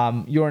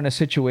you're in a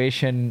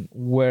situation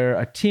where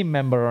a team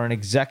member or an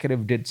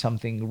executive did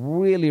something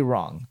really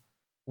wrong.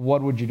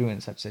 What would you do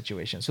in such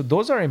situations? So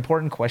those are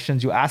important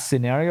questions. You ask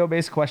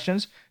scenario-based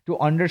questions to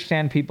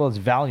understand people's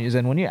values.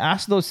 And when you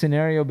ask those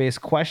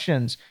scenario-based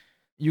questions,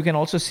 you can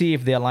also see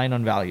if they align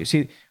on values.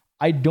 See,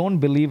 I don't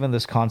believe in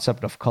this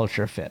concept of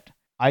culture fit.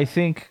 I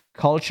think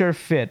culture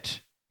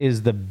fit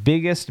is the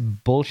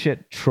biggest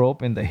bullshit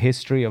trope in the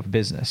history of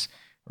business,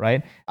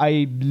 right?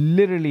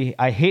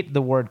 I hate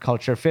the word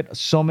culture fit.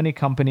 So many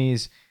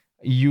companies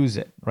use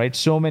it, right?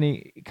 So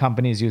many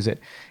companies use it.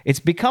 It's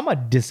become a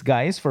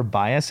disguise for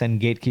bias and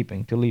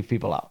gatekeeping to leave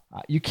people out.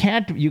 You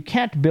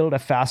can't build a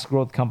fast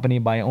growth company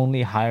by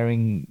only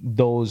hiring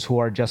those who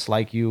are just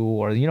like you,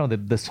 or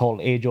this whole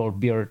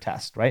age-old beer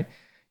test, right?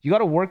 You got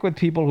to work with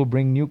people who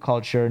bring new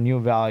culture, new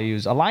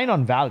values, align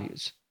on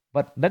values,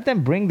 but let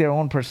them bring their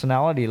own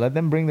personality. Let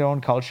them bring their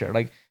own culture.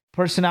 Like,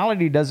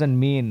 personality doesn't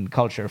mean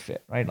culture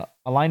fit, right?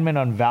 Alignment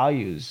on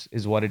values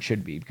is what it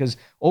should be, because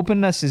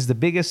openness is the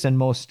biggest and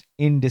most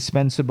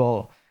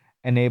indispensable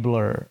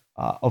enabler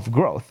of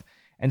growth.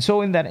 And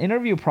so in that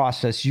interview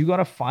process, you got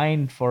to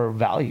find for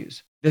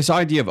values. This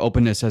idea of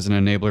openness as an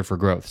enabler for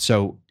growth.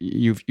 So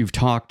you've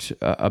talked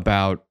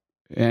about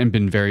and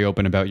been very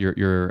open about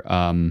your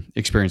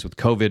experience with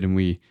COVID, and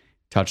we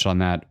touched on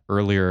that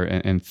earlier.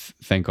 And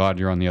thank God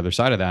you're on the other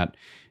side of that.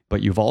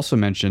 But you've also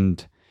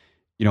mentioned,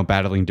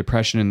 battling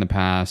depression in the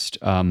past,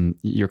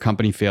 your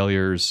company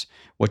failures,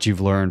 what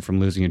you've learned from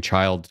losing a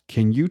child.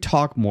 Can you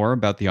talk more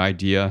about the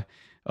idea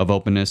of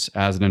openness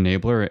as an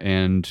enabler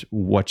and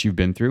what you've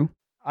been through?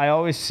 I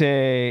always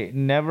say,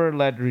 never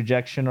let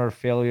rejection or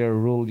failure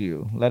rule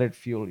you. Let it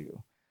fuel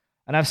you.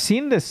 And I've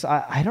seen this.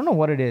 I don't know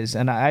what it is,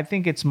 and I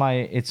think it's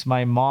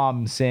my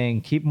mom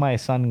saying, keep my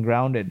son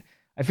grounded.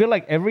 I feel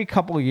like every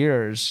couple of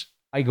years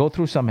I go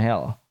through some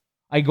hell.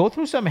 I go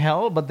through some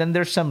hell, but then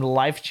there's some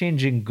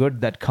life-changing good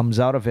that comes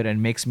out of it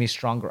and makes me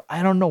stronger.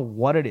 I don't know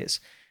what it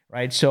is,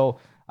 right? So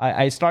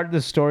I start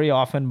the story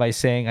often by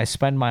saying I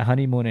spent my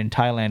honeymoon in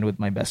Thailand with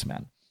my best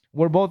man.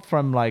 We're both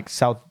from like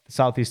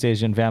Southeast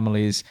Asian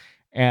families.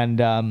 And,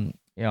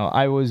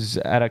 I was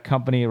at a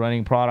company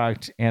running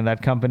product, and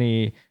that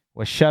company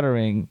was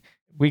shuttering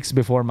weeks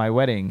before my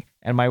wedding.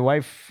 And my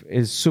wife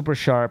is super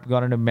sharp,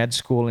 got into med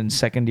school in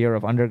second year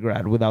of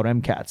undergrad without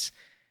MCATs.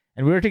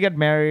 And we were to get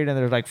married, and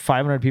there's like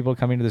 500 people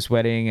coming to this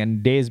wedding.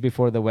 And days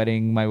before the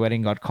wedding, my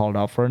wedding got called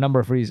off for a number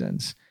of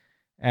reasons.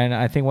 And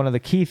I think one of the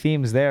key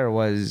themes there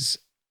was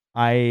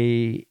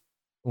I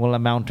will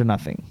amount to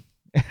nothing.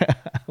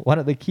 One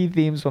of the key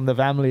themes from the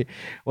family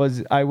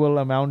was I will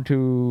amount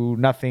to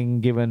nothing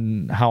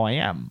given how I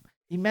am.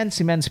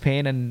 Immense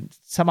pain. And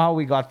somehow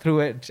we got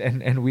through it,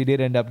 and we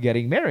did end up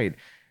getting married.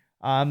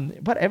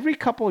 But every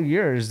couple of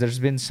years, there's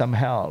been some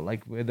hell.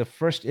 Like the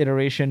first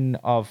iteration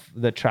of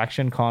the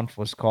Traction Conf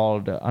was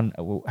called,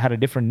 had a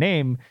different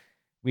name.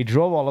 We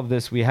drove all of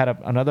this. We had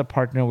another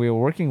partner we were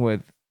working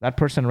with. That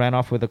person ran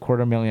off with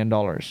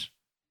 $250,000.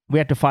 We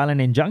had to file an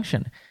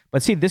injunction.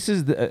 But see,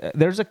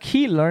 there's a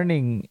key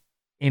learning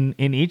in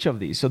each of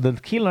these. So the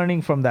key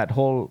learning from that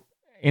whole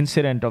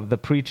incident of the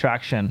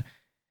pre-traction,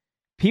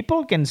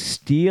 people can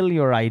steal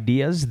your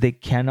ideas. They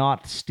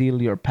cannot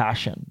steal your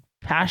passion.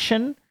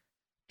 Passion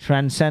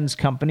transcends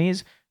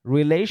companies.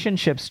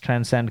 Relationships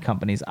transcend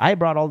companies. I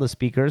brought all the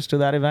speakers to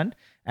that event,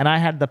 and I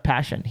had the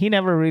passion. He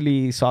never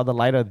really saw the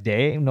light of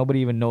day.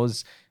 Nobody even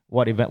knows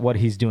what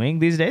he's doing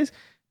these days.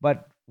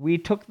 But we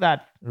took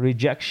that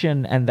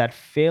rejection and that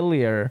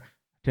failure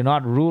to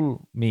not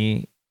rule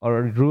me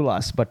or rule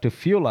us, but to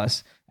fuel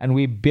us. And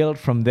we built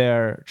from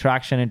there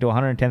Traction into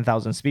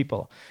 110,000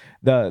 people.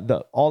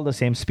 All the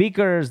same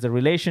speakers, the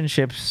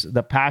relationships,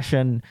 the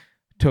passion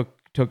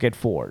took it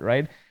forward,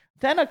 right?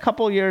 Then a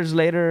couple years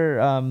later,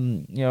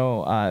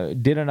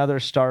 did another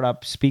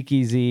startup,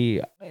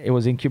 Speakeasy. It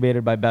was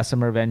incubated by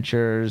Bessemer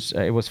Ventures.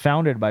 It was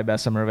founded by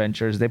Bessemer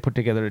Ventures. They put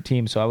together a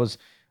team. So I was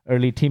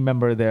early team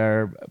member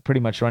there, pretty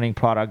much running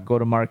product, go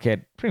to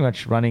market, pretty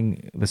much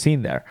running the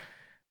scene there.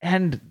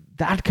 And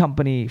that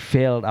company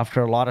failed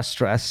after a lot of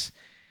stress.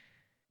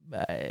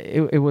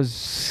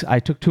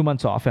 I took 2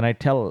 months off, and I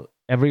tell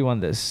everyone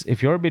this: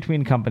 if you're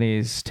between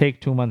companies,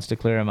 take 2 months to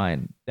clear your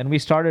mind. Then we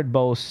started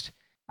Boast.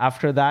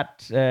 After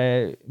that,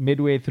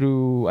 midway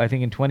through, I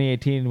think in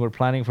 2018, we're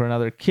planning for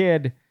another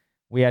kid.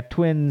 We had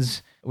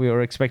twins. We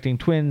were expecting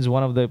twins.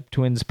 One of the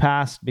twins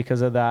passed.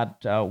 Because of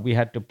that, we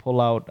had to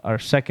pull out our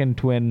second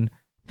twin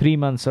 3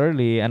 months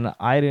early. And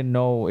I didn't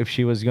know if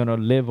she was going to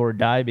live or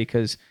die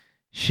because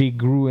she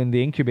grew in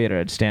the incubator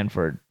at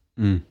Stanford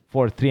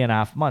for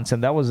 3.5 months.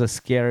 And that was a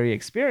scary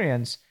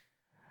experience.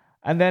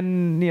 And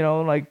then,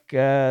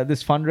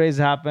 this fundraise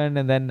happened.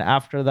 And then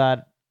after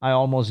that, I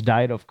almost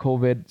died of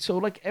COVID. So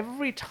like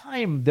every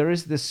time there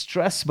is this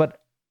stress, but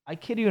I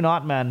kid you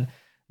not, man,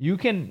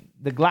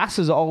 the glass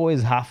is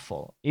always half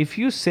full. If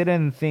you sit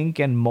and think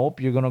and mope,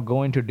 you're going to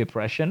go into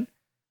depression,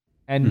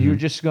 and you're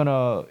going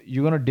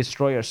to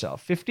destroy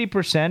yourself.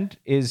 50%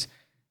 is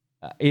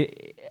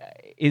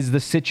the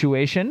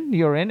situation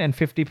you're in, and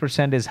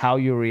 50% is how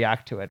you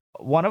react to it.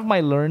 One of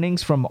my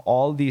learnings from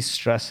all these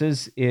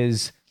stresses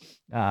is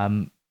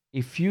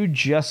if you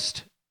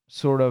just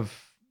sort of,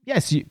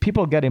 yes,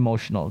 people get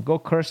emotional. Go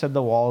curse at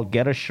the wall,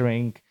 get a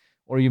shrink,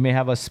 or you may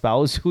have a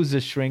spouse who's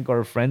a shrink,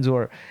 or friends who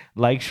are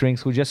like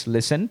shrinks who just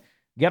listen.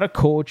 Get a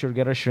coach or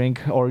get a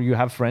shrink, or you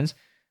have friends.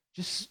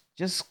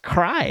 Just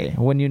cry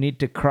when you need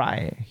to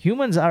cry.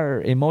 Humans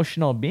are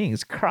emotional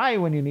beings. Cry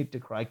when you need to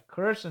cry.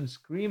 Curse and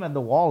scream at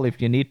the wall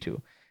if you need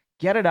to.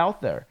 Get it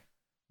out there.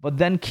 But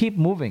then keep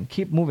moving.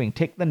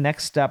 Take the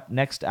next step,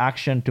 next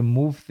action to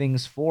move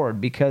things forward,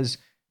 because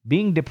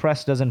being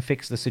depressed doesn't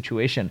fix the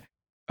situation.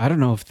 I don't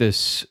know if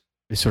this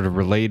is sort of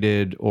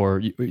related,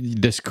 or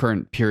this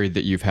current period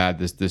that you've had,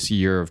 this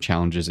year of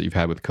challenges that you've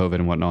had with COVID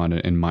and whatnot,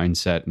 and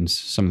mindset and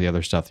some of the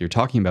other stuff that you're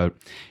talking about,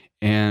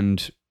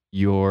 and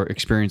your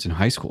experience in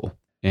high school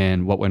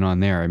and what went on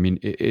there. I mean,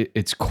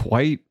 it's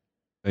quite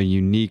a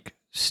unique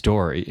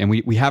story, and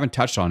we haven't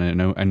touched on it.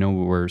 I know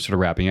we're sort of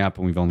wrapping up,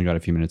 and we've only got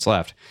a few minutes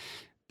left.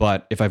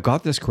 But if I've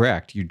got this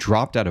correct, you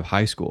dropped out of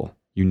high school.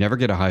 You never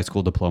get a high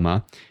school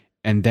diploma.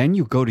 And then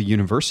you go to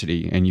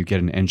university and you get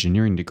an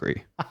engineering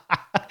degree.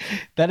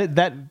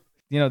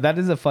 That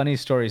is a funny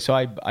story. So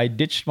I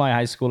ditched my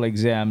high school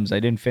exams. I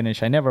didn't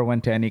finish. I never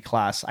went to any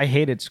class. I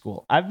hated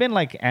school. I've been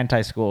like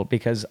anti-school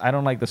because I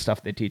don't like the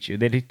stuff they teach you.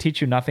 They teach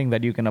you nothing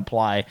that you can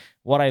apply.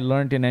 What I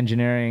learned in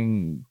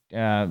engineering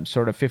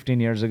sort of 15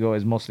 years ago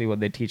is mostly what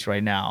they teach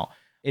right now.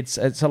 It's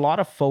a lot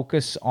of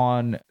focus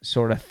on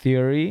sort of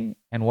theory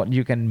and what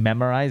you can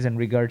memorize and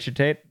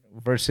regurgitate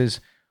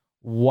versus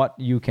what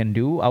you can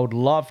do. I would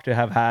love to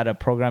have had a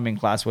programming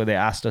class where they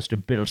asked us to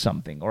build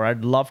something, or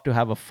I'd love to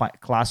have a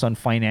class on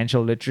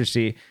financial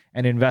literacy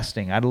and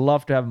investing. I'd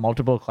love to have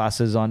multiple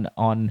classes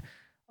on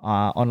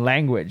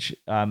language,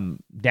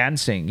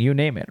 dancing, you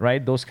name it,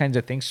 right? Those kinds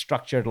of things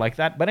structured like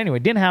that. But anyway,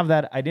 didn't have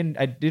that. I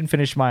didn't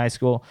finish my high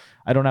school.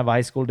 I don't have a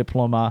high school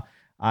diploma.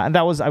 And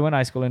I went to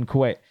high school in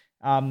Kuwait.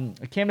 I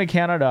came to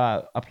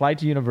Canada, applied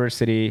to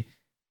university,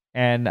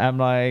 and I'm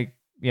like,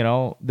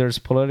 there's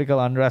political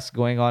unrest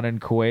going on in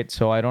Kuwait,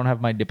 so I don't have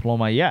my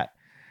diploma yet.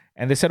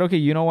 And they said, okay,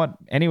 you know what?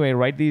 Anyway,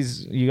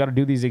 you got to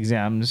do these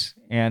exams.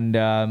 And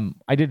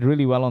I did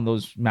really well on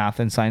those math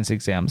and science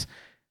exams.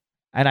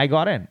 And I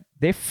got in.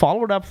 They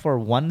followed up for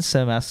one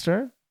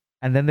semester,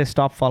 and then they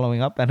stopped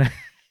following up, and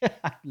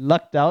I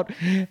lucked out.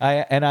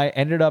 I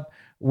ended up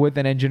with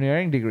an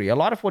engineering degree. A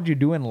lot of what you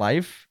do in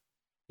life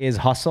is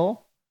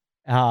hustle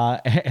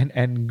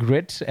and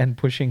grit and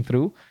pushing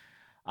through.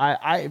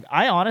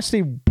 I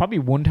honestly probably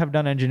wouldn't have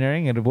done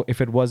engineering if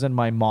it wasn't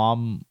my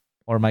mom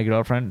or my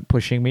girlfriend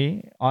pushing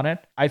me on it.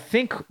 I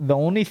think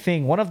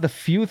one of the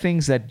few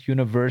things that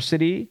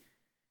university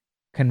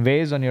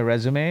conveys on your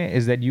resume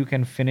is that you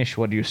can finish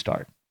what you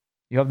start.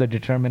 You have the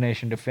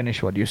determination to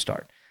finish what you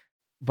start.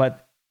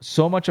 But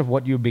so much of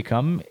what you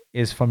become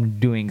is from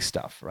doing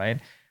stuff, right?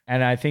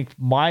 And I think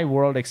my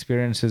world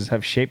experiences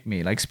have shaped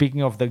me. Like,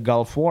 speaking of the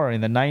Gulf War in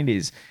the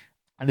 90s,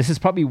 and this is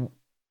probably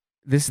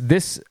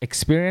this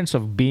experience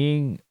of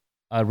being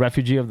a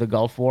refugee of the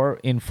Gulf War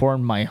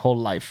informed my whole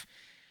life.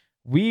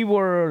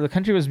 The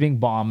country was being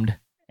bombed,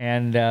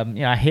 and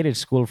I hated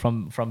school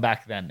from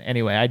back then.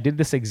 Anyway, I did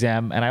this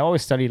exam, and I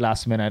always studied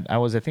last minute.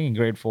 I think in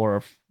grade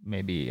 4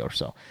 maybe or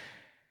so.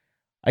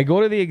 I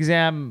go to the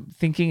exam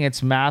thinking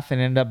it's math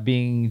and end up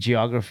being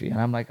geography, and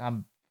I'm like,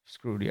 I'm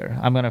screwed here.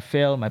 I'm gonna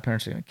fail. My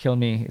parents are gonna kill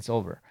me. It's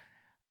over.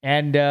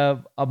 And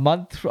a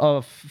month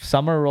of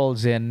summer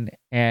rolls in,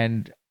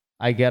 and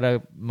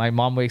my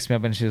mom wakes me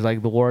up and she's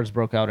like, the wars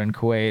broke out in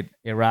Kuwait.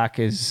 Iraq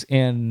is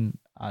in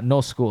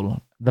no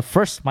school.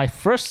 My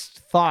first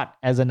thought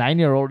as a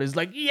 9-year-old is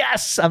like,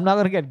 yes, I'm not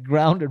going to get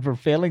grounded for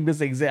failing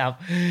this exam.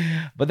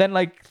 But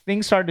then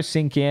things started to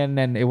sink in,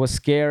 and it was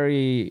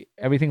scary.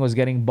 Everything was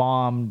getting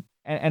bombed.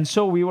 And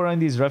so we were in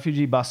these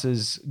refugee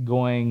buses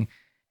going,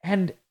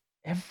 and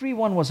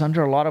everyone was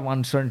under a lot of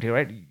uncertainty,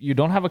 right? You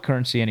don't have a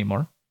currency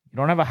anymore. You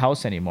don't have a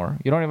house anymore.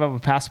 You don't even have a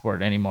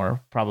passport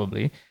anymore,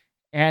 probably.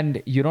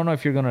 And you don't know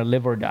if you're going to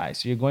live or die.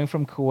 So you're going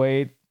from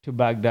Kuwait to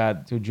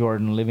Baghdad to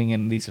Jordan, living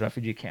in these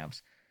refugee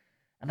camps.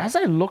 And as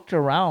I looked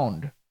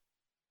around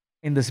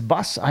in this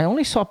bus, I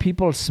only saw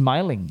people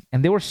smiling,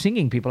 and they were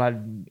singing. People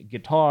had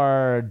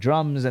guitar,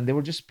 drums, and they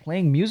were just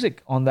playing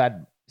music on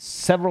that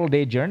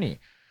several-day journey.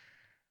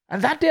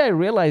 And that day I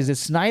realized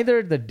it's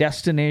neither the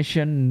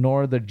destination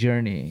nor the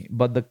journey,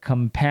 but the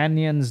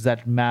companions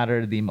that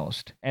matter the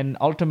most. And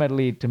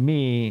ultimately, to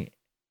me,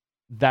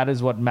 that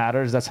is what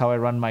matters. That's how I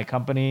run my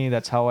company.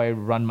 That's how I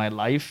run my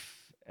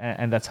life.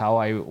 And that's how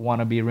I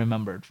want to be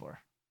remembered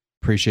for.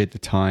 Appreciate the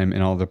time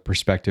and all the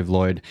perspective,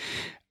 Lloyd.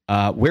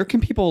 Where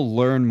can people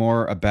learn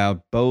more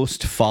about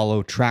Boast,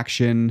 follow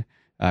Traction,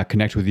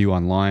 connect with you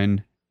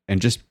online,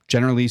 and just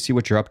generally see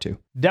what you're up to?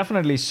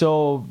 Definitely.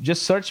 So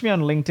just search me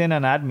on LinkedIn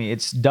and add me.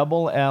 It's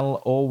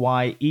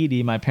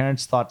LLOYED. My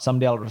parents thought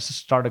someday I'll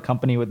start a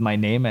company with my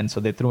name, and so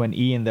they threw an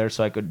E in there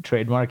so I could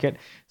trademark it.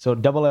 So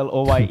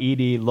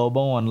LLOYED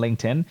Lobo on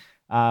LinkedIn.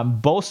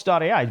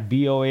 Boast.ai,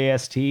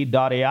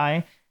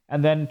 BOAST.ai.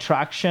 And then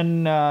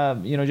Traction,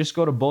 just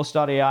go to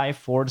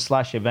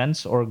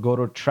boast.ai/events or go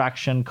to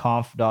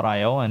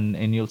tractionconf.io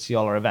and you'll see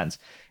all our events.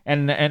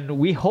 And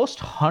we host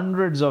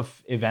hundreds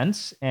of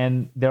events,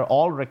 and they're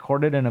all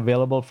recorded and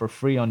available for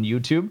free on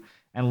YouTube,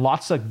 and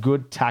lots of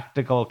good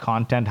tactical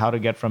content, how to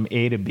get from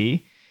A to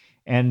B.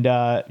 And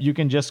you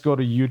can just go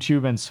to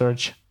YouTube and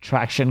search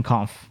Traction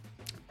Conf.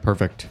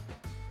 Perfect.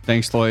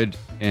 Thanks, Lloyd.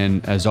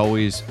 And as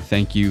always,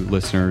 thank you,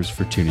 listeners,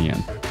 for tuning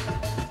in.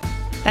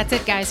 That's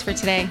it, guys, for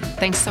today.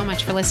 Thanks so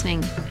much for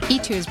listening.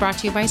 E2 is brought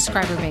to you by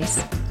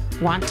Scriberbase.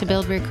 Want to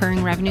build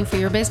recurring revenue for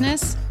your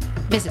business?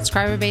 Visit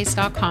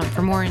scriberbase.com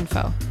for more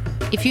info.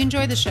 If you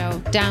enjoy the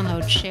show,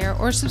 download, share,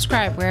 or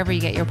subscribe wherever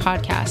you get your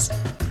podcast.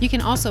 You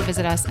can also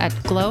visit us at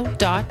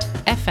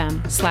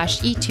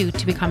glow.fm/E2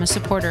 to become a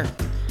supporter.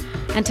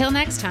 Until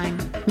next time,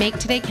 make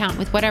today count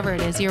with whatever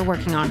it is you're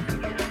working on.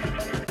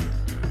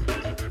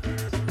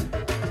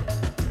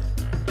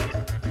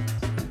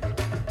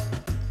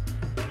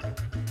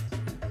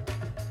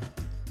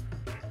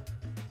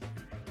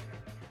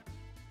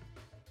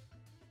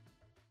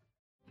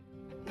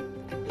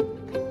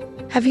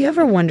 Have you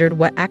ever wondered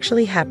what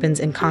actually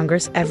happens in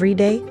Congress every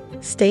day?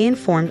 Stay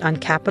informed on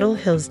Capitol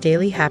Hill's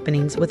daily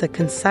happenings with a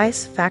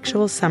concise,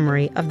 factual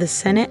summary of the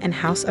Senate and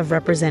House of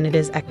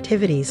Representatives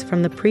activities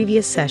from the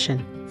previous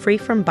session, free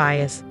from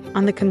bias,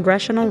 on the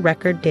Congressional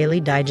Record Daily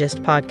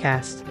Digest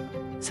podcast.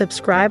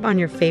 Subscribe on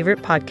your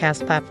favorite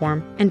podcast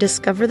platform and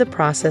discover the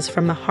process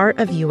from the heart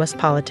of U.S.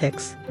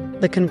 politics.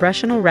 The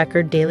Congressional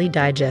Record Daily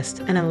Digest,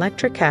 an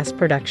Electricast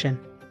production.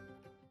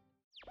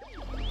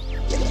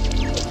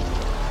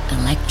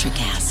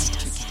 Electricast.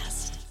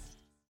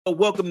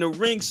 Welcome to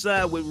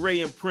Ringside with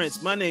Ray and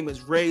Prince. My name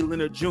is Ray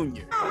Leonard Jr. Oh, is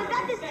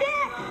that the set?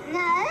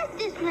 No,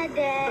 that's just my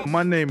dad.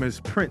 My name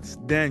is Prince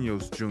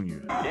Daniels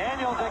Jr.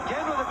 Daniels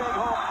again with a big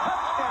home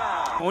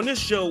touchdown. On this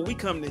show, we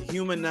come to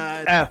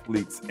humanize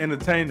athletes,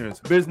 entertainers,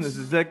 business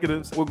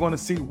executives. We're going to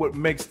see what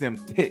makes them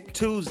tick.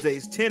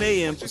 Tuesdays, 10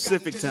 a.m.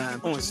 Pacific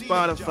time on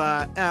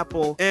Spotify,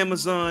 Apple,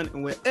 Amazon,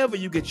 and wherever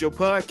you get your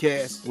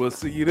podcasts. We'll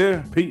see you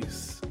there.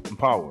 Peace and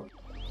power.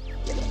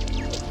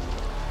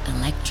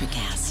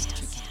 Electricast.